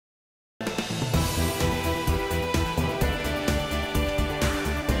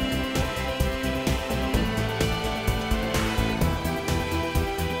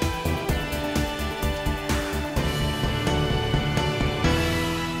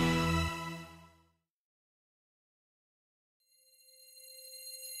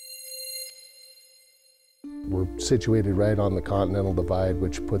situated right on the Continental Divide,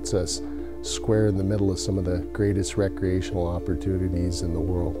 which puts us square in the middle of some of the greatest recreational opportunities in the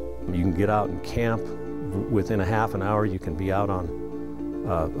world. You can get out and camp. Within a half an hour, you can be out on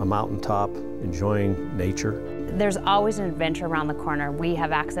a mountaintop enjoying nature. There's always an adventure around the corner. We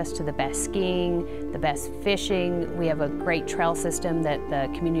have access to the best skiing, the best fishing. We have a great trail system that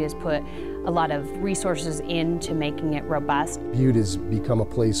the community has put a lot of resources into making it robust. Butte has become a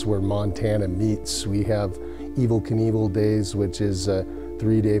place where Montana meets. We have Evel Knievel Days, which is a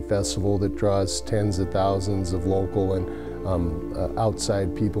 3-day festival that draws tens of thousands of local and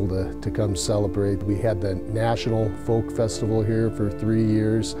outside people to come celebrate. We had the National Folk Festival here for 3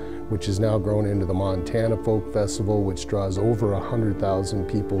 years, which has now grown into the Montana Folk Festival, which draws over 100,000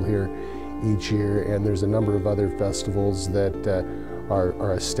 people here each year. And there's a number of other festivals that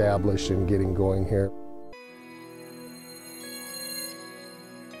are established and getting going here.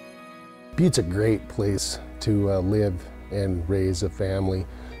 Butte's a great place to live and raise a family,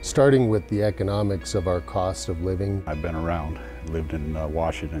 starting with the economics of our cost of living. I've been around, lived in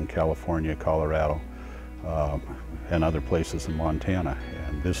Washington, California, Colorado, and other places in Montana,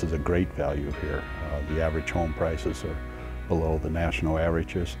 and this is a great value here. The average home prices are below the national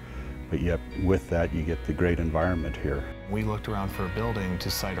averages, but yet with that you get the great environment here. We looked around for a building to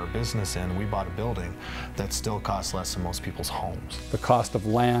site our business in. We bought a building that still costs less than most people's homes. The cost of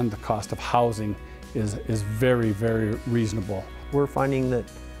land, the cost of housing is very, very reasonable. We're finding that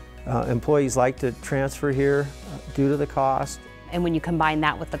employees like to transfer here due to the cost. And when you combine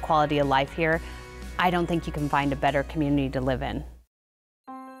that with the quality of life here, I don't think you can find a better community to live in.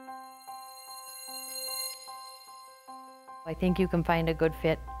 I think you can find a good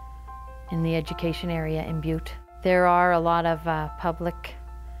fit in the education area in Butte. There are a lot of public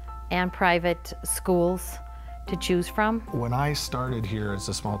and private schools to choose from. When I started here as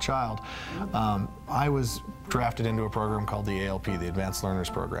a small child, I was drafted into a program called the ALP, the Advanced Learners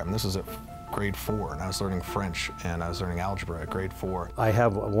Program. This was at grade 4, and I was learning French and I was learning algebra at grade 4. I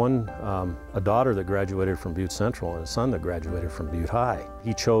have a daughter that graduated from Butte Central and a son that graduated from Butte High.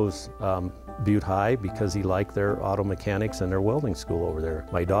 He chose Butte High because he liked their auto mechanics and their welding school over there.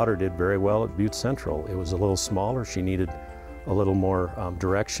 My daughter did very well at Butte Central. It was a little smaller. She needed a little more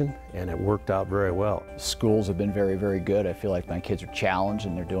direction, and it worked out very well. Schools have been very, very good. I feel like my kids are challenged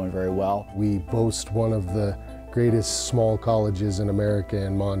and they're doing very well. We boast one of the greatest small colleges in America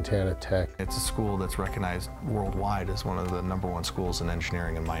in Montana Tech. It's a school that's recognized worldwide as one of the #1 schools in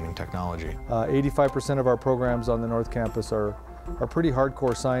engineering and mining technology. 85% of our programs on the North Campus are pretty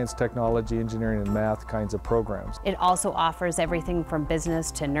hardcore science, technology, engineering, and math kinds of programs. It also offers everything from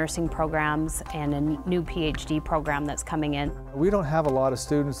business to nursing programs and a new PhD program that's coming in. We don't have a lot of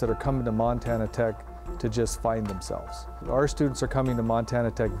students that are coming to Montana Tech to just find themselves. Our students are coming to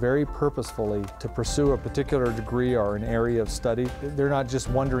Montana Tech very purposefully to pursue a particular degree or an area of study. They're not just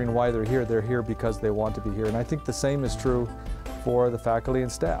wondering why they're here because they want to be here. And I think the same is true for the faculty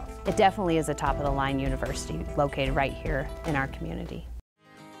and staff. It definitely is a top-of-the-line university located right here in our community.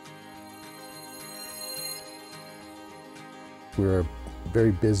 We're a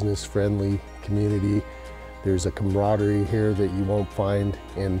very business-friendly community. There's a camaraderie here that you won't find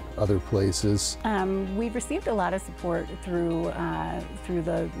in other places. We've received a lot of support through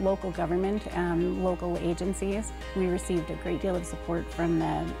the local government, local agencies. We received a great deal of support from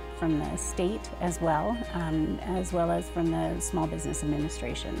the state as well as from the Small Business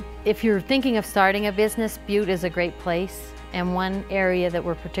Administration. If you're thinking of starting a business, Butte is a great place, and one area that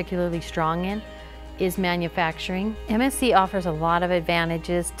we're particularly strong in is manufacturing. MSC offers a lot of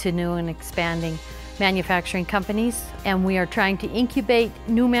advantages to new and expanding manufacturing companies, and we are trying to incubate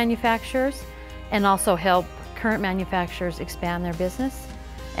new manufacturers and also help current manufacturers expand their business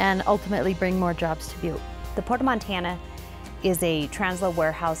and ultimately bring more jobs to Butte. The Port of Montana is a transload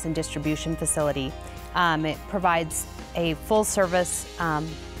warehouse and distribution facility. It provides a full-service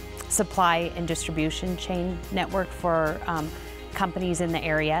supply and distribution chain network for companies in the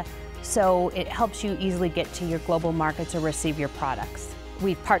area, so it helps you easily get to your global markets or receive your products.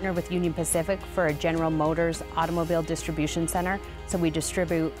 We've partnered with Union Pacific for a General Motors automobile distribution center, so we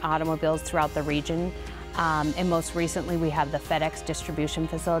distribute automobiles throughout the region. And most recently we have the FedEx distribution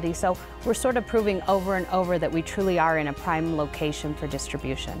facility, so we're sort of proving over and over that we truly are in a prime location for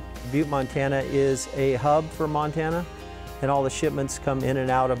distribution. Butte, Montana is a hub for Montana, and all the shipments come in and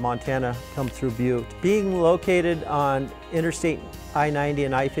out of Montana come through Butte. Being located on Interstate I-90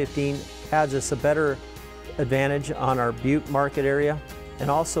 and I-15 adds us a better advantage on our Butte market area. And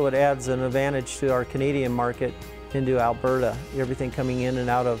also it adds an advantage to our Canadian market into Alberta. Everything coming in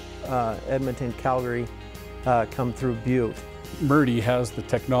and out of Edmonton, Calgary come through Butte. Murdy has the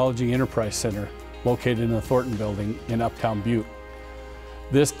Technology Enterprise Center located in the Thornton building in Uptown Butte.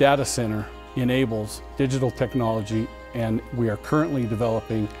 This data center enables digital technology, and we are currently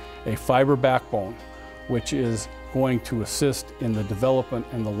developing a fiber backbone which is going to assist in the development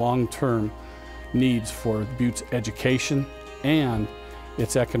and the long-term needs for Butte's education and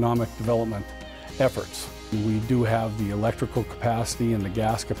its economic development efforts. We do have the electrical capacity and the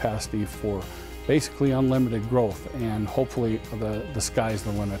gas capacity for basically unlimited growth, and hopefully the sky's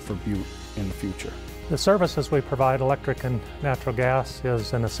the limit for Butte in the future. The services we provide, electric and natural gas,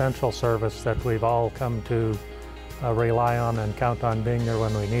 is an essential service that we've all come to rely on and count on being there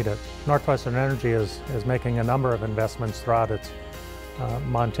when we need it. Northwestern Energy is making a number of investments throughout its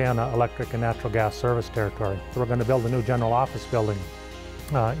Montana electric and natural gas service territory. So we're going to build a new general office building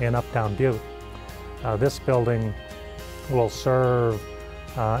in Uptown Butte. This building will serve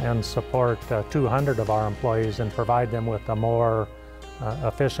and support 200 of our employees and provide them with a more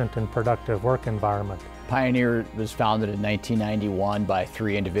efficient and productive work environment. Pioneer was founded in 1991 by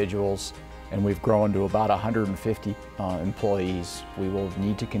 3 individuals, and we've grown to about 150 employees. We will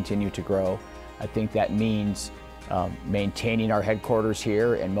need to continue to grow. I think that means maintaining our headquarters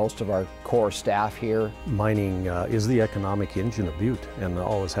here and most of our core staff here. Mining is the economic engine of Butte, and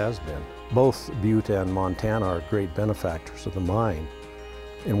always has been. Both Butte and Montana are great benefactors of the mine,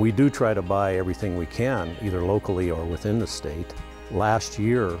 and we do try to buy everything we can, either locally or within the state. Last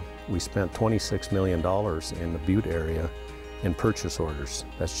year, we spent $26 million in the Butte area in purchase orders.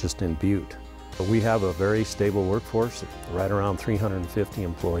 That's just in Butte. We have a very stable workforce, right around 350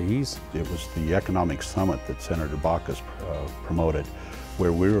 employees. It was the economic summit that Senator Baucus promoted,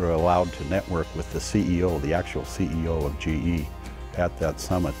 where we were allowed to network with the CEO, the actual CEO of GE, at that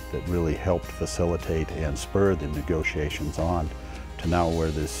summit, that really helped facilitate and spur the negotiations on to now where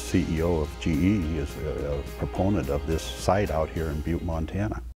this CEO of GE is a proponent of this site out here in Butte,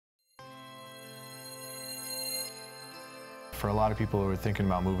 Montana. For a lot of people who are thinking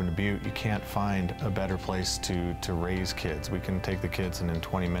about moving to Butte, you can't find a better place to raise kids. We can take the kids and in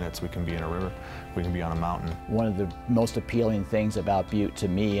 20 minutes we can be in a river, we can be on a mountain. One of the most appealing things about Butte to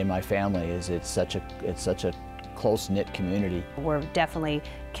me and my family is it's such a close-knit community. We're definitely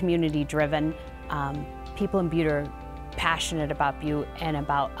community-driven. People in Butte are passionate about Butte and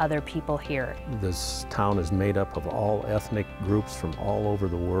about other people here. This town is made up of all ethnic groups from all over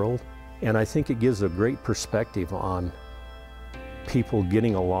the world, and I think it gives a great perspective on people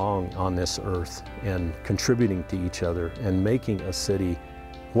getting along on this earth and contributing to each other and making a city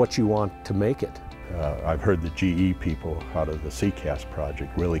what you want to make it. I've heard the GE people out of the CCAS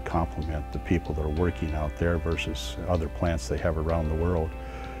project really compliment the people that are working out there versus other plants they have around the world,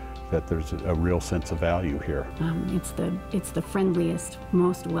 that there's a real sense of value here. It's the friendliest,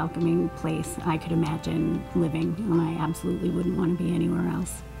 most welcoming place I could imagine living, and I absolutely wouldn't want to be anywhere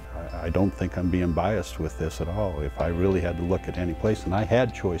else. I don't think I'm being biased with this at all. If I really had to look at any place, and I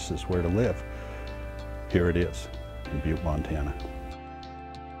had choices where to live, here it is in Butte, Montana.